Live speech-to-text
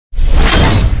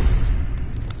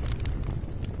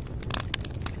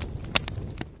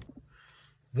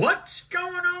What's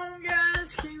going on,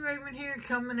 guys? King Raven here,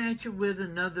 coming at you with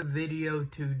another video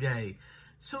today.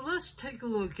 So let's take a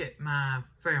look at my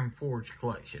Ferrum Forge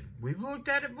Collection. We've looked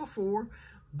at it before,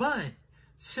 but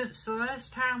since the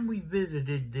last time we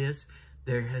visited this,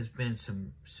 there has been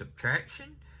some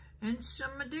subtraction and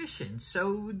some addition.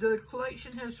 So the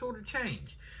collection has sort of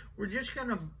changed. We're just going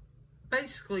to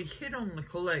basically hit on the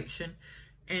collection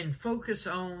and focus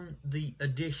on the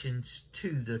additions to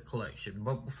the collection.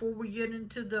 But before we get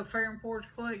into the Ferrum Forge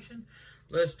Collection,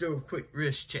 let's do a quick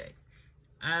wrist check.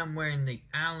 I'm wearing the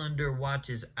Islander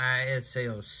Watches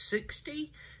ISL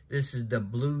 60. This is the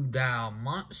blue dial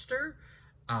monster.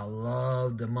 I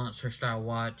love the monster style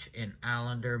watch, and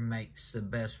Islander makes the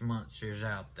best monsters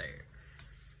out there.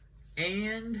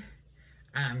 And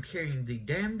I'm carrying the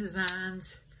Damn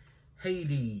Designs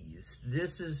Hades.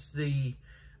 This is the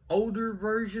older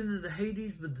version of the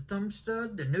Hades with the thumb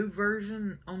stud. The new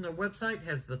version on the website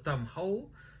has the thumb hole.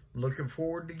 Looking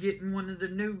forward to getting one of the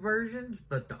new versions,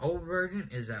 but the old version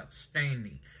is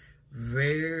outstanding.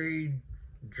 Very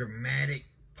dramatic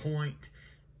point.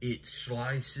 It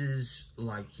slices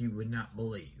like you would not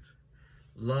believe.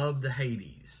 Love the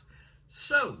Hades.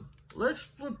 So, let's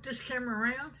flip this camera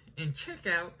around and check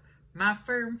out my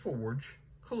Ferrum Forge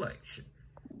collection.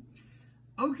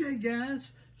 Okay,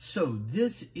 guys. So,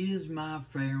 this is my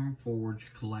Ferrum Forge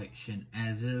collection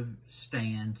as it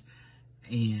stands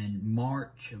in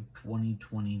March of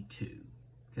 2022,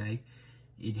 okay?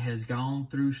 It has gone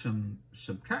through some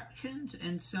subtractions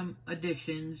and some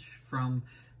additions from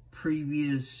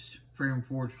previous Ferrum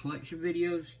Forge collection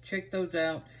videos. Check those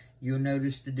out. You'll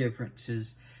notice the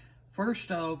differences.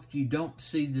 First off, you don't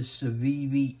see the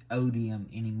Civivi Odium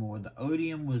anymore. The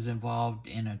Odium was involved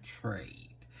in a trade.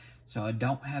 So I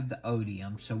don't have the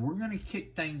Odium. So we're going to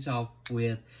kick things off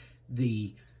with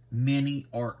the Mini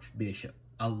Archbishop.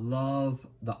 I love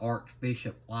the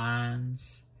Archbishop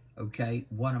lines. Okay,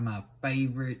 one of my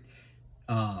favorite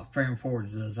Ferrum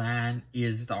Forge design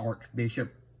is the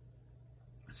Archbishop.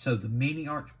 So the Mini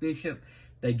Archbishop,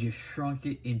 they just shrunk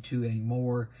it into a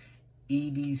more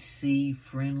EDC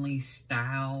friendly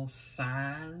style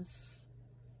size.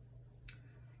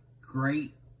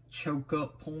 Great choke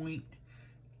up point.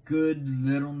 Good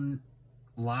little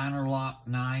liner lock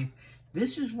knife.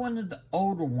 This is one of the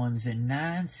older ones in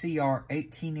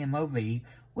 9CR18MOV,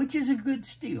 which is a good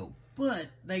steel. But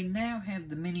they now have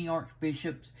the Mini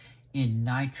Archbishops in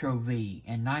Nitro V,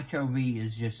 and Nitro V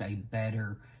is just a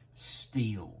better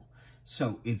steel.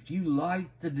 So if you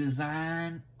like the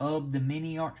design of the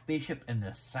Mini Archbishop and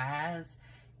the size,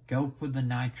 go for the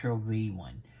Nitro V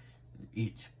one.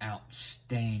 It's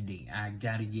outstanding. I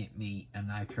gotta get me a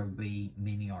Nitro V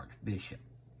Mini Archbishop.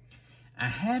 I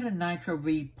had a Nitro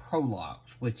V Prolox,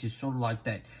 which is sort of like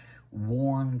that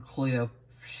Warncliffe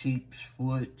sheep's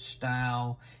foot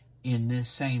style in this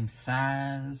same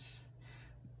size.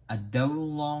 I no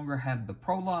longer have the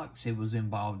Prolox. It was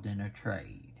involved in a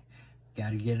trade.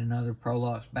 Gotta get another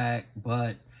Prolox back,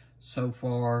 but so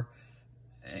far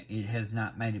it has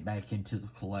not made it back into the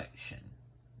collection.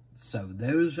 So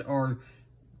those are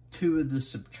two of the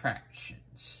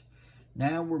subtractions.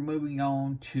 Now we're moving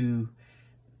on to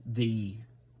the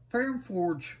Ferrum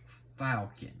Forge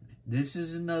Falcon. This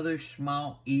is another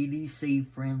small EDC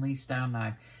friendly style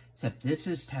knife, except this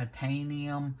is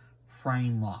titanium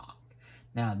frame lock.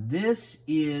 Now this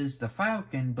is the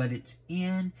Falcon, but it's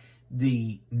in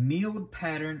the milled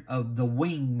pattern of the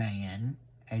Wingman,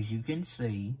 as you can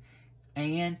see,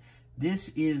 and this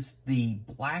is the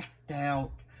blacked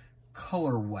out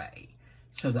colorway.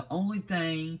 So the only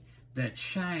thing that's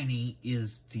shiny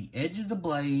is the edge of the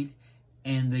blade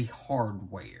and the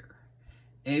hardware.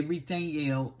 Everything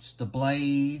else, the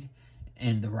blade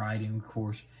and the writing, of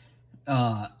course,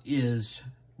 is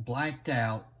blacked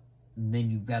out. And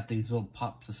then you've got these little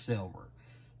pops of silver.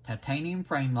 Titanium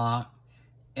frame lock,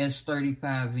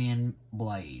 S35N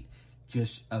blade.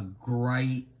 Just a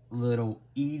great little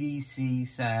EDC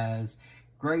size.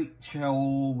 Great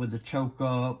shoal with a choke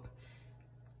up.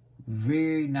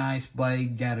 Very nice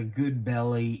blade, got a good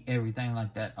belly, everything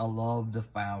like that. I love the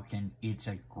Falcon. It's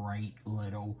a great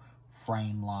little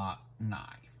frame lock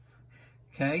knife.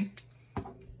 Okay,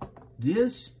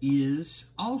 this is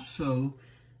also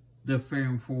the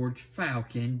Ferrum Forge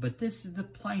Falcon, but this is the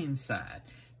plain side.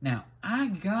 Now, I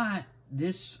got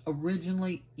this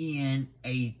originally in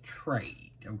a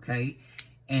trade, okay?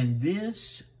 And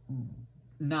this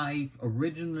knife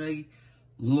originally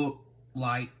looked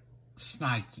like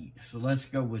Snikes. So let's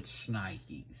go with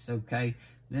Snikes, okay?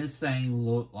 This thing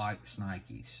looked like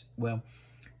Snikes. Well,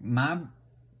 my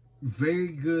very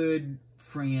good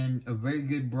friend, a very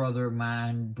good brother of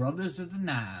mine, Brothers of the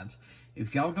Knives,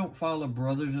 If y'all don't follow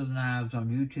Brothers of the Knives on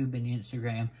YouTube and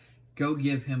Instagram, go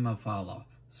give him a follow.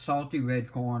 Salty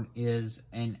Redcorn is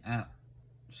an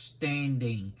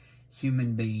outstanding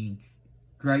human being.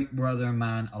 Great brother of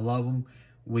mine. I love him.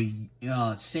 We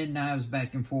send knives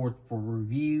back and forth for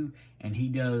review, and he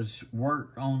does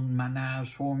work on my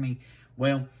knives for me.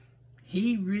 Well,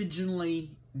 he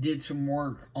originally did some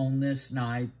work on this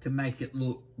knife to make it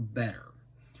look better.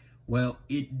 Well,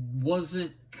 it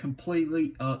wasn't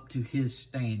completely up to his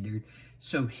standard,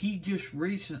 so he just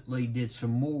recently did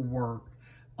some more work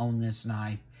on this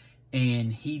knife,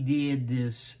 and he did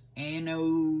this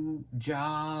anode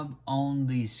job on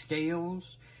the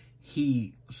scales.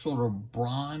 He sort of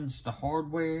bronzed the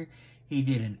hardware. He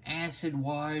did an acid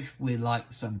wash with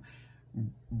like some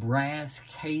brass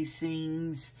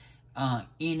casings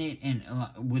in it, and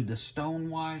with the stone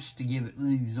wash to give it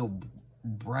these little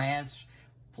brass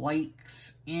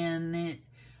flakes in it.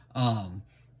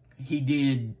 He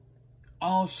did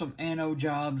awesome anode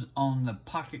jobs on the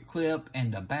pocket clip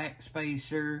and the back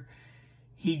spacer.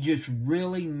 He just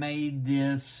really made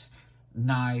this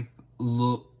knife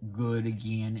look good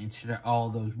again instead of all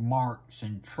those marks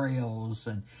and trails,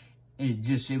 and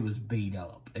it was beat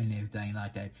up and everything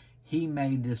like that. He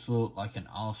made this look like an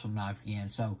awesome knife again.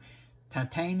 So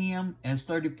titanium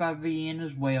S35VN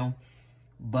as well,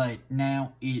 but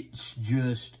now it's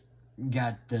just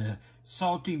got the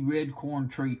salty red corn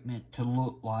treatment to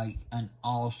look like an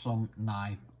awesome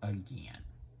knife again.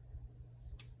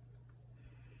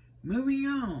 Moving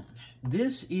on,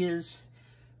 this is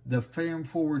the Ferrum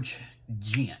Forge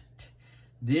Gent.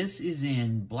 This is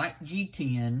in black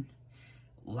G10,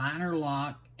 liner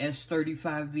lock,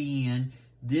 S35VN.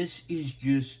 This is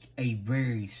just a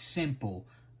very simple,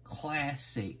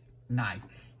 classic knife.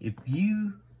 If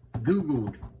you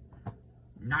Googled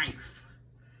knife,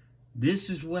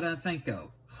 this is what I think of.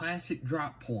 Classic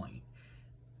drop point,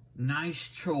 nice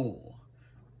choil,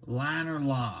 liner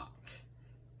lock,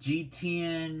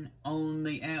 G10 on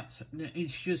the outside.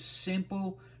 It's just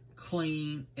simple,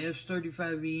 clean,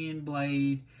 S35VN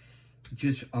blade.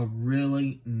 Just a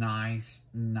really nice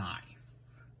knife.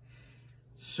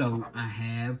 So I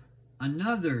have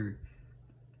another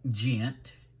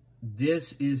Gent.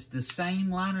 This is the same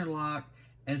liner lock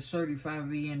as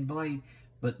S35VN blade,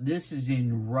 but this is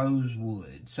in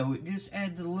rosewood. So it just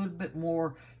adds a little bit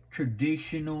more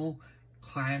traditional,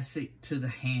 classic to the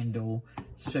handle.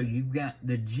 So you've got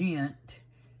the Gent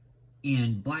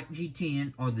in black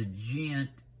G10 or the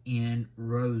Gent in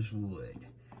rosewood.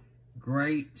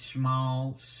 Great,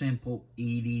 small, simple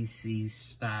EDC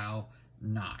style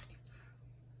knife.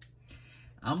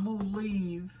 I'm going to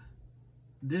leave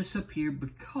this up here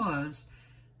because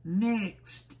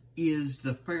next is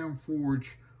the Ferrum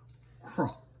Forge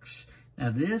Crux. Now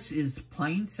this is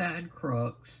plain side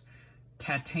crux,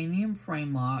 titanium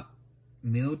frame lock,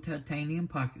 milled titanium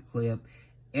pocket clip,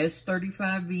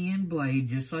 S35VN blade,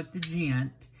 just like the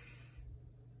Gent,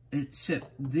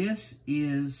 except this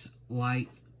is like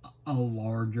a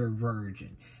larger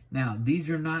version. Now, these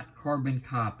are not carbon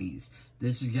copies.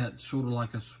 This has got sort of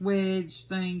like a swedge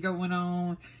thing going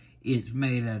on. It's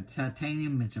made out of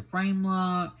titanium. It's a frame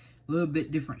lock, a little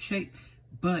bit different shape,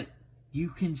 but you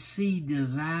can see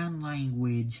design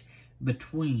language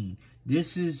between.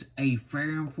 This is a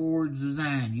Ferrum Forge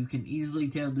design. You can easily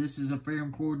tell this is a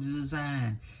Ferrum Forge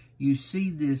design. You see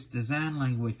this design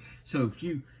language. So if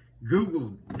you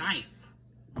Google knife,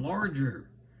 larger,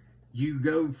 you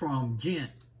go from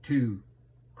Gent to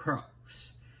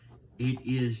Crux. It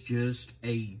is just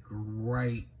a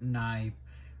great knife.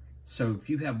 So if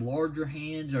you have larger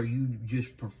hands or you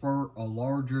just prefer a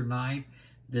larger knife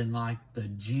than like the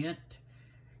Gent,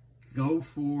 go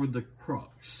for the Crux.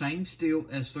 Same steel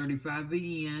as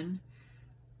S35VN,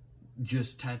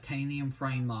 just titanium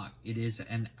frame lock. It is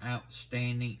an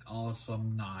outstanding,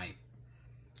 awesome knife.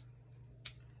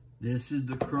 This is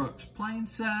the Crux plain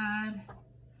side.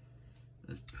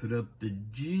 Let's put up the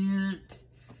Gent.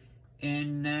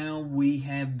 And now we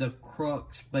have the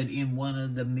Crux, but in one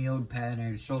of the milled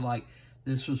patterns. So like,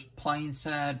 this was plain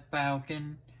side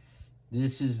Falcon.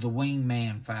 This is the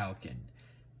Wingman Falcon.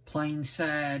 Plain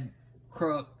side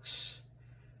Crux,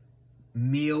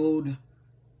 milled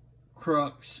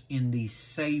Crux in the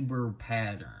Saber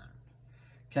pattern.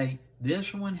 Okay,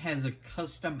 this one has a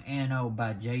custom anode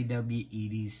by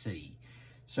JWEDC.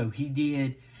 So he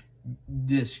did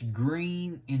this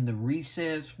green in the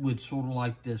recess with sort of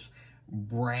like this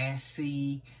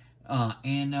brassy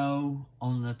anode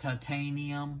on the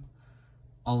titanium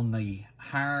on the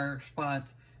higher spot.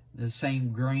 The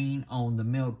same green on the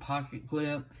milled pocket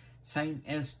clip. Same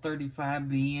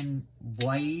S35VN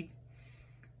blade.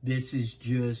 This is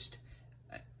just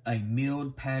a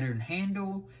milled pattern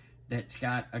handle that's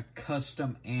got a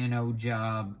custom anno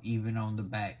job even on the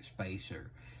back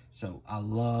spacer. So I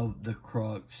love the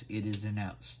crux. It is an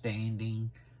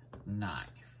outstanding knife.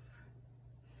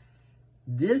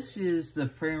 This is the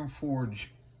Ferrum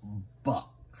Forge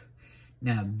Buck.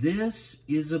 Now this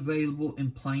is available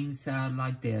in plain side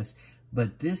like this,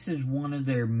 but this is one of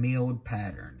their milled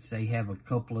patterns. They have a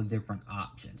couple of different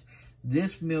options.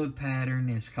 This milled pattern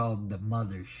is called the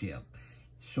Mothership.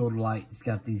 Sort of like, it's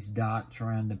got these dots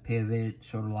around the pivot,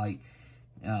 sort of like,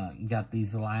 you got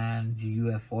these lines,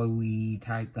 UFO-y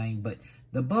type thing. But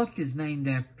the Buck is named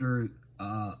after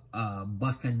a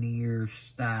Buccaneer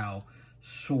style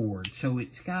sword. So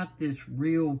it's got this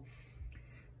real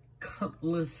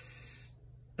cutlass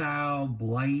style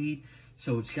blade.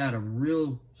 So it's got a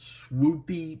real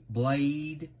swoopy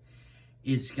blade.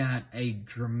 It's got a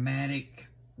dramatic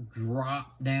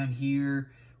drop down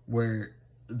here where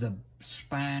the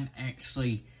spine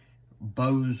actually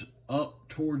bows up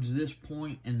towards this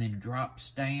point and then drops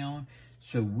down.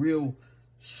 So real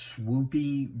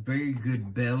swoopy, very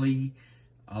good belly.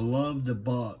 I love the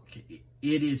Buck.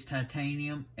 It is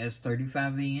titanium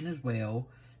S35VN as well.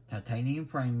 Titanium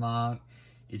frame lock.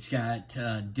 It's got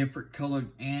different colored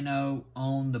anno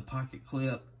on the pocket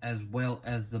clip as well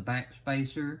as the back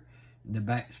spacer. The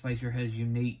back spacer has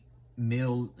unique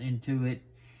milled into it.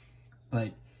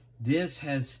 But this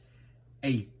has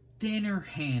a thinner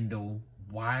handle,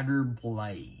 wider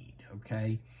blade,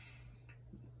 okay?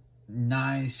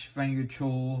 Nice finger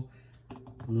tool.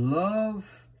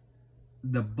 Love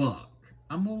the Buck.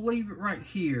 I'm going to leave it right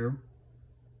here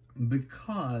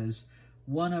because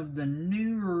one of the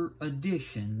newer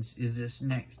additions is this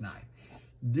next knife.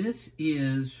 This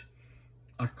is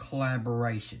a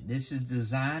collaboration. This is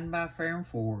designed by Ferrum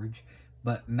Forge,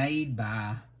 but made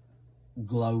by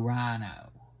Glow Rhino,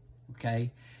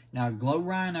 okay? Now, Glow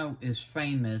Rhino is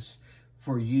famous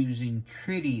for using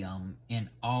tritium in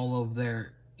all of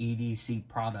their EDC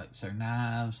products, their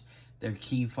knives, their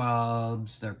key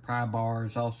fobs, their pry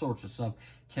bars, all sorts of stuff.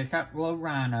 Check out Glow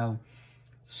Rhino.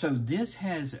 So this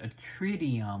has a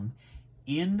tritium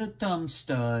in the thumb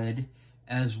stud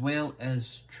as well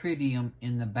as tritium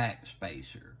in the back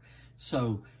spacer.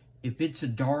 So if it's a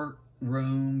dark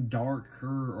room,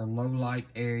 darker or low light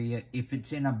area, if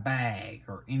it's in a bag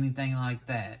or anything like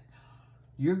that,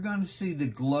 you're going to see the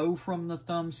glow from the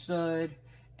thumb stud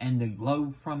and the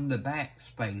glow from the back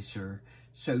spacer,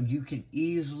 so you can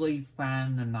easily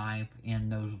find the knife in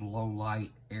those low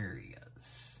light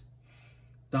areas.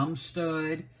 Thumb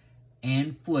stud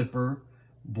and flipper,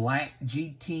 black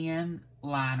G10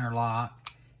 liner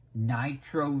lock,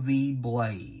 Nitro V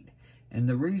blade. And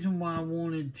the reason why I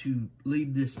wanted to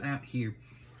leave this out here,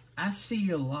 I see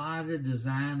a lot of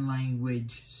design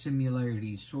language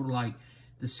similarities, sort of like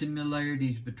the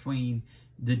similarities between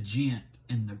the Gent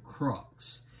and the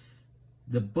Crux.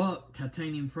 The Buck,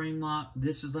 titanium frame lock,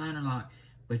 this is liner lock,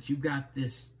 but you got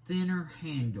this thinner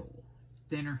handle,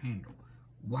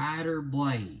 wider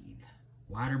blade.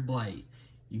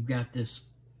 You've got this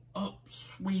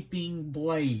upsweeping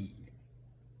blade.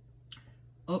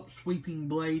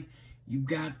 You've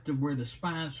got to where the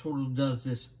spine sort of does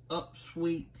this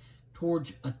upsweep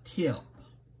towards a tip.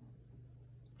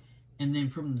 And then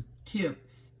from the tip,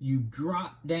 you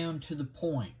drop down to the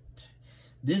point.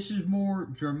 This is more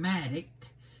dramatic.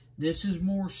 This is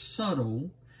more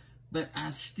subtle. But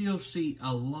I still see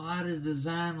a lot of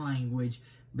design language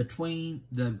between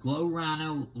the Glow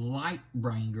Rhino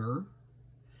Lightbringer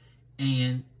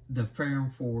and the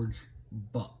Ferrum Forge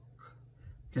Buck.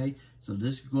 Okay, so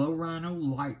this Glow Rhino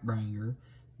Lightbringer,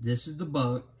 this is the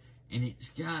Buck, and it's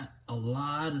got a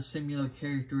lot of similar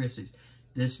characteristics.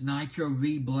 This Nitro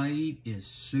V blade is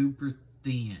super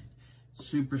thin,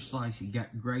 super slicey,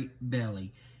 got great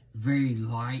belly, very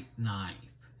light knife.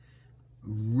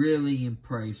 Really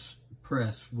impressed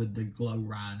with the Glow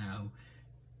Rhino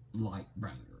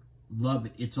Lightbringer. Love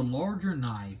it. It's a larger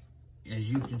knife, as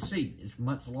you can see. It's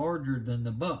much larger than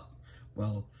the Buck.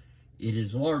 Well, it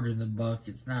is larger than the Buck.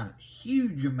 It's not a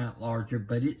huge amount larger,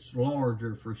 but it's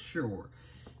larger for sure.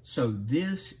 So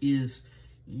this is,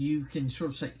 you can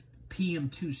sort of say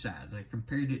PM2 size. I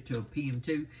compared it to a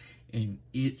PM2, and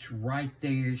it's right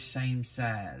there, same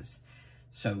size.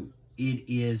 So it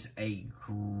is a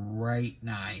great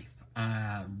knife.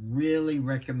 I really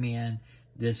recommend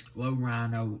this Glow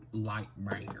Rhino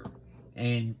Lightbringer.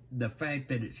 And the fact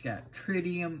that it's got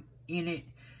tritium in it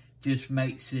just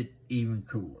makes it even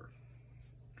cooler.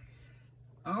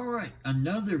 Alright,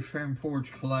 another Ferrum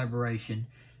Forge collaboration.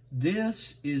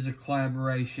 This is a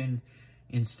collaboration,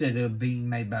 instead of being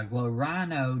made by Glow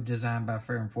Rhino, designed by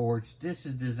Ferrum Forge. This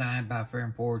is designed by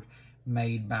Ferrum Forge,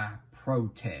 made by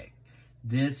Protect.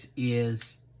 This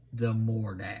is the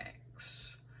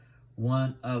Mordax,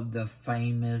 one of the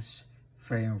famous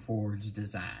Ferrum Forge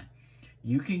design.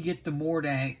 You can get the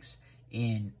Mordax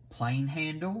in plain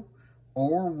handle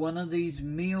or one of these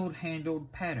milled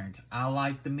handled patterns. I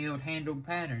like the milled handled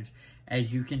patterns,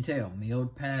 as you can tell.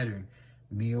 Milled pattern,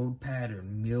 milled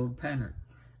pattern, milled pattern.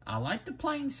 I like the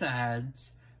plain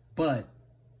sides, but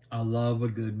I love a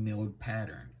good milled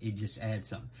pattern. It just adds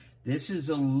something. This is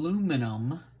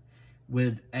aluminum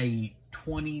with a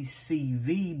 20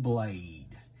 CV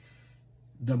blade.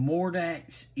 The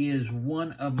Mordax is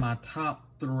one of my top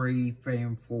 3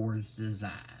 Ferrum Forge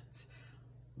designs.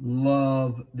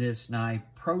 Love this knife.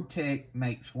 Protect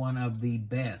makes one of the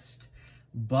best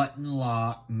button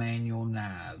lock manual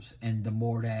knives, and the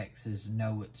Mordax is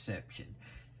no exception.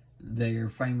 They're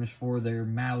famous for their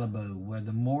Malibu, where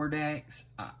the Mordax,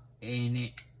 and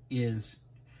it is,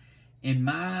 in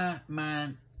my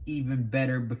mind, even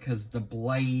better because the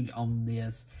blade on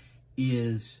this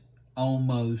is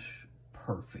almost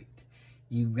perfect.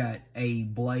 You've got a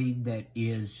blade that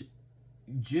is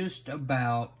just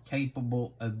about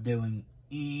capable of doing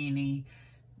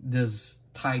this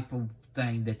type of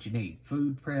thing that you need.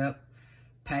 Food prep,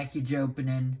 package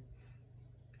opening,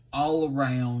 all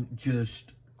around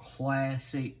just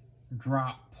classic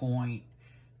drop point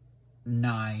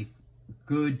knife.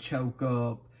 Good choke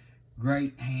up,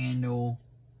 great handle,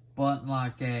 button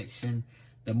lock action.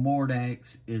 The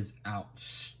Mordax is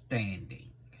outstanding.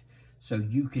 So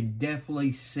you can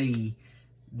definitely see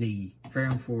the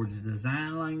Ferrum Forge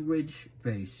design language.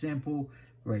 Very simple,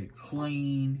 very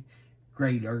clean,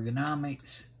 great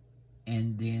ergonomics.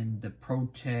 And then the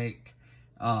Protect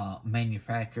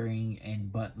manufacturing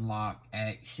and button lock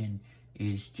action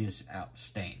is just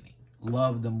outstanding.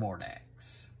 Love the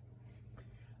Mordax.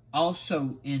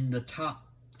 Also in the top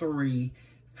 3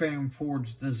 Ferrum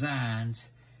Forge designs,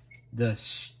 the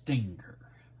Stinger.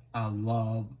 I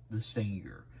love the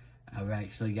Stinger. I've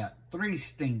actually got 3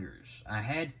 Stingers. I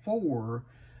had 4,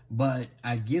 but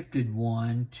I gifted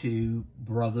one to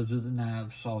Brothers of the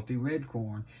Knife, Salty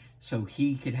Redcorn, so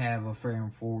he could have a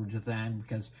Ferrum Forge design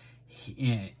because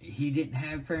he didn't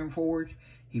have Ferrum Forge.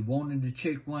 He wanted to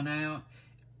check one out.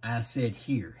 I said,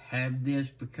 here, have this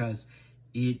because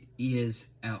it is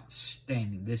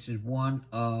outstanding. This is one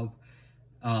of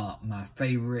my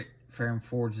favorite Ferrum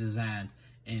Forge designs.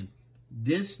 And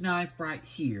this knife right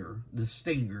here, the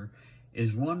Stinger,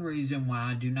 is one reason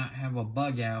why I do not have a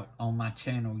bug out on my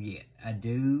channel yet. I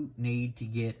do need to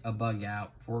get a bug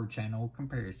out for channel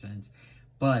comparisons,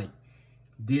 but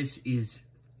this is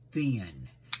thin.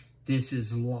 This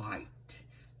is light.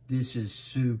 This is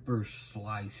super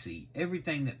slicey.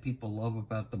 Everything that people love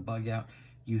about the bug out,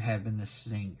 you have in the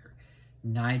Stinger.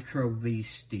 Nitro V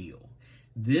steel.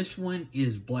 This one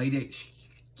is Blade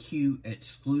HQ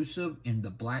exclusive in the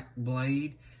black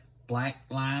blade, black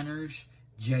liners,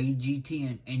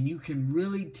 JGT, and you can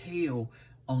really tell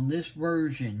on this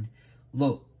version,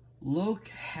 look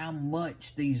how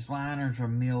much these liners are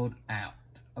milled out,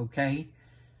 okay?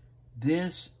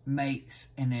 This makes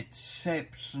an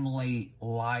exceptionally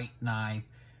light knife,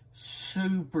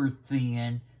 super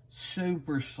thin,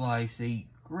 super slicey,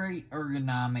 great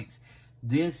ergonomics.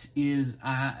 This is,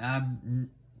 I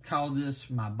call this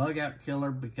my bug out killer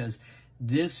because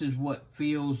this is what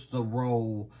fills the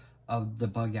role of the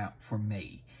bug out for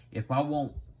me. If I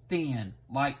want thin,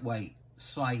 lightweight,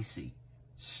 slicey,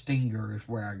 Stinger is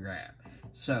where I grab.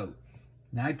 So,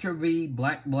 Nitro V,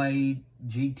 Black Blade,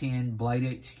 G10,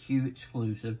 Blade HQ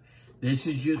exclusive. This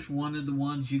is just one of the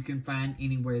ones you can find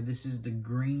anywhere. This is the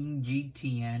green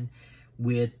G10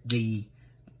 with the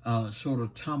sort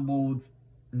of tumbled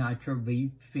Nitro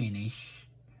V finish.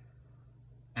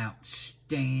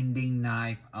 Outstanding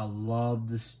knife. I love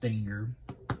the Stinger.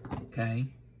 Okay.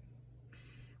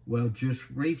 Well, just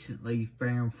recently,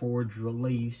 Ferrum Forge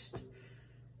released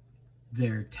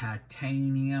their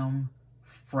titanium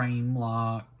frame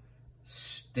lock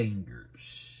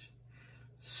Stingers.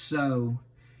 So,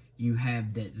 you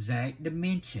have the exact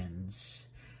dimensions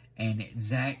and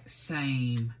exact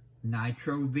same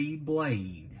Nitro V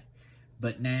blade,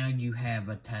 but now you have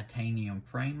a titanium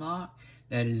frame lock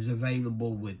that is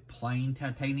available with plain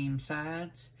titanium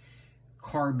sides,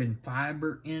 carbon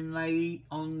fiber inlay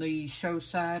on the show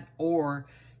side, or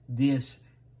this,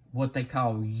 what they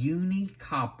call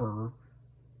uni-copper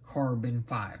carbon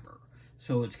fiber.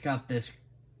 So it's got this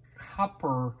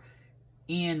copper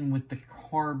in with the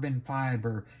carbon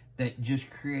fiber that just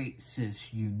creates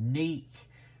this unique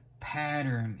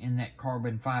pattern in that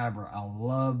carbon fiber. I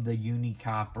love the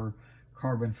uni-copper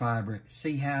carbon fiber.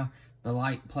 See how the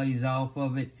light plays off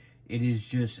of it? It is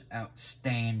just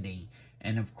outstanding.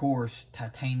 And of course,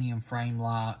 titanium frame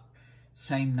lock,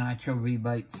 same nitro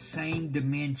V-blade, same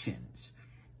dimensions.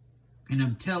 And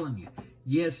I'm telling you,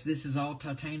 yes, this is all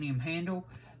titanium handle,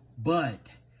 but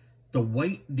the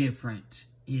weight difference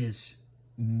is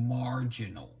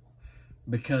marginal.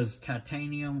 Because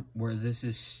titanium, where this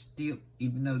is steel,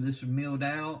 even though this is milled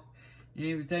out and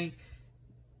everything,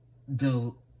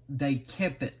 they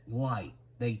kept it light.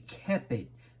 They kept it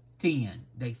thin.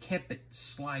 They kept it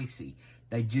slicey.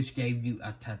 They just gave you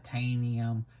a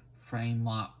titanium frame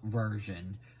lock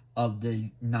version of the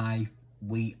knife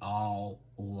we all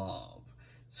love.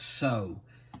 So,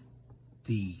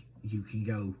 you can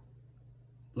go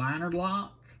liner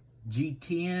lock,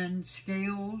 G10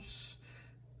 scales,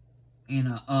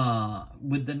 in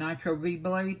with the nitro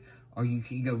V-blade, or you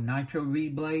can go nitro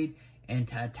V-blade and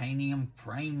titanium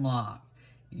frame lock.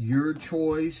 Your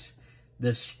choice.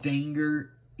 The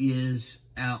Stinger is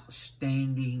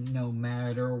outstanding no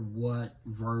matter what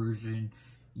version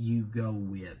you go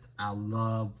with. I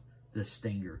love the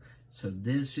Stinger. So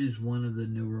this is one of the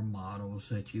newer models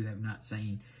that you have not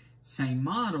seen. Same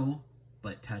model,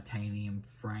 but titanium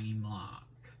frame lock.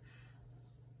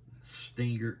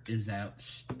 Stinger is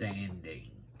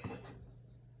outstanding.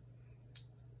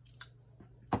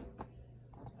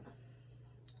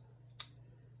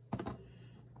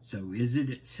 So is it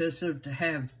excessive to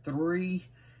have 3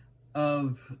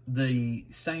 of the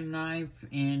same knife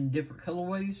in different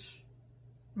colorways?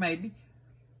 Maybe.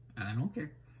 I don't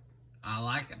care. I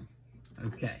like them.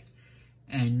 Okay.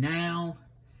 And now,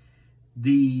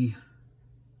 the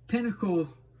pinnacle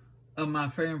of my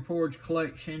Ferrum Forge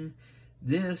collection.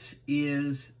 This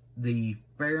is the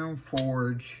Ferrum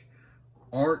Forge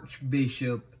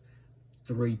Archbishop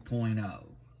 3.0.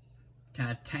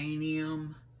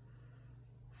 Titanium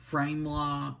frame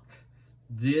lock.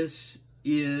 This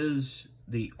is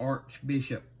the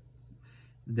Archbishop.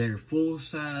 Their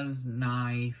full-size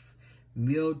knife,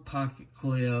 milled pocket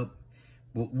clip.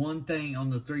 But one thing on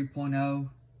the 3.0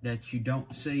 that you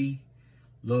don't see,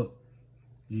 look,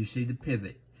 you see the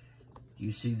pivot.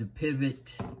 You see the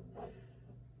pivot.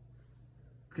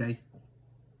 Okay.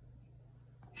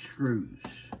 Screws.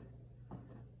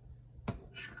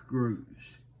 Screws.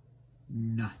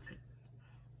 Nothing.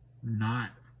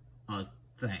 Not a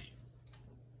thing.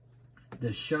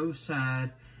 The show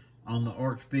side on the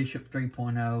Archbishop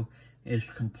 3.0 is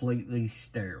completely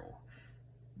sterile.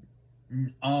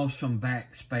 Awesome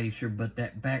back spacer, but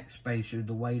that back spacer,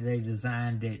 the way they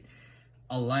designed it,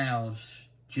 allows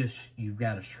just, you've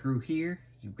got a screw here,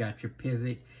 you've got your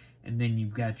pivot, and then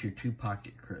you've got your 2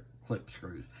 pocket clip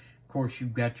screws. Of course,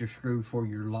 you've got your screw for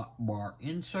your lock bar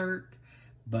insert,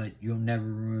 but you'll never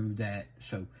remove that.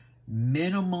 So,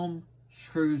 minimum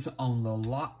screws on the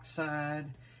lock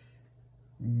side,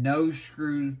 no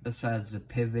screws besides the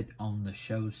pivot on the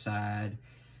show side.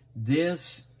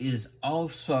 This is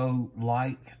also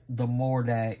like the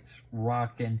Mordax,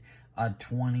 rocking a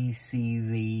 20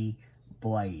 CV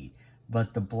blade,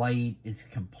 but the blade is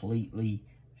completely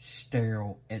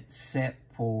sterile except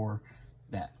for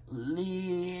that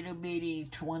little bitty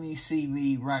 20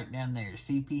 CV right down there,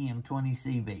 CPM 20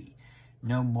 CV.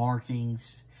 No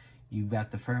markings. You've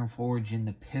got the Ferrum Forge in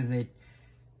the pivot.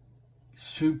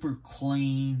 Super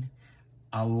clean.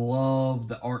 I love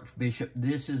the Archbishop.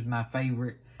 This is my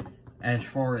favorite as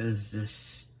far as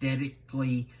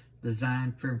aesthetically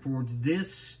designed Ferrum Forge.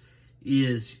 This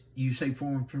is, you say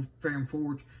Ferrum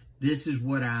Forge, this is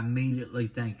what I immediately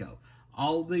think of.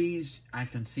 All these, I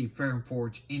can see Ferrum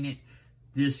Forge in it.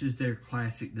 This is their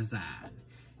classic design.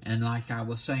 And like I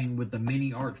was saying with the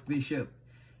mini Archbishop,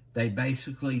 they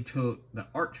basically took the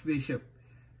Archbishop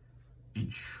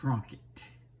and shrunk it.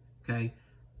 Okay?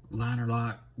 Liner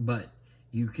lock, but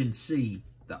you can see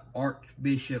the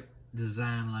Archbishop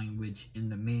design language in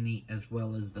the mini as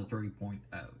well as the 3.0.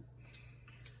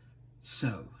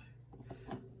 So,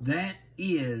 that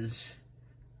is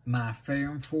my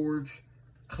Ferrum Forge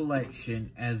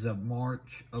collection as of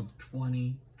March of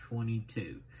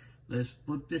 2022. Let's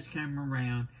flip this camera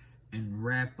around and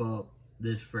wrap up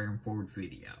this Ferrum Forge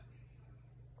video.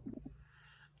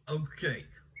 Okay,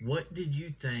 what did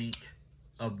you think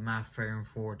of my Ferrum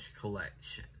Forge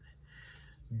collection?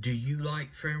 Do you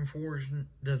like Ferrum Forge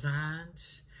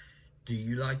Designs? Do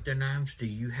you like their knives? Do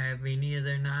you have any of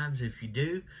their knives? If you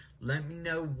do, let me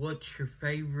know what's your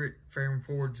favorite Ferrum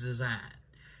Forge design.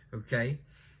 Okay?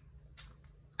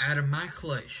 Out of my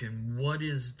collection, what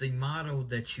is the model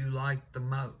that you like the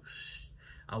most?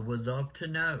 I would love to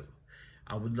know.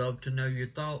 I would love to know your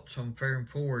thoughts on Ferrum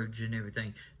Forge and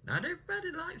everything. Not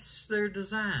everybody likes their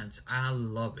designs. I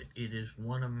love it. It is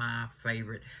one of my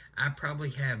favorite. I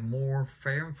probably have more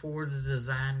Ferrum Forge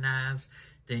design knives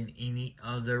than any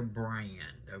other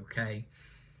brand, okay?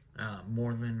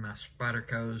 More than my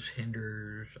Spyderco's,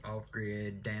 Hinders,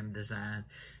 Off-Grid, Dam Design.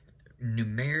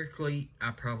 Numerically,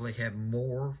 I probably have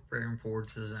more Ferrum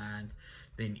Forge designs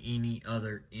than any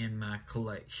other in my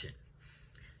collection.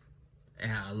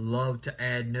 And I love to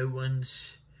add new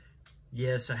ones.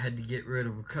 Yes, I had to get rid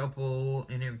of a couple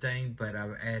and everything, but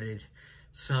I've added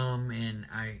some, and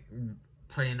I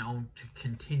plan on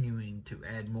continuing to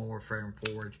add more Ferrum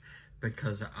Forge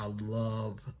because I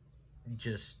love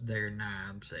just their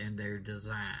knives and their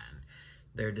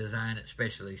design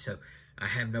especially. So I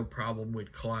have no problem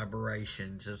with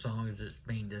collaborations as long as it's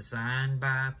being designed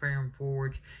by Ferrum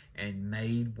Forge and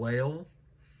made well,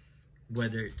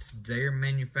 whether it's they're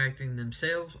manufacturing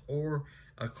themselves or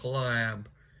a collab.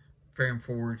 Ferrum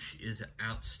Forge is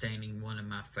outstanding, one of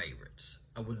my favorites.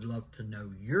 I would love to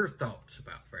know your thoughts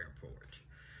about Ferrum Forge.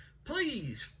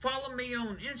 Please follow me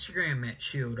on Instagram at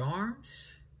Shield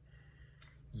Arms.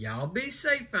 Y'all be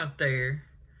safe out there.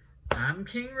 I'm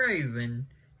King Raven,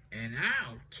 and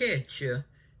I'll catch you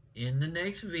in the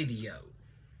next video.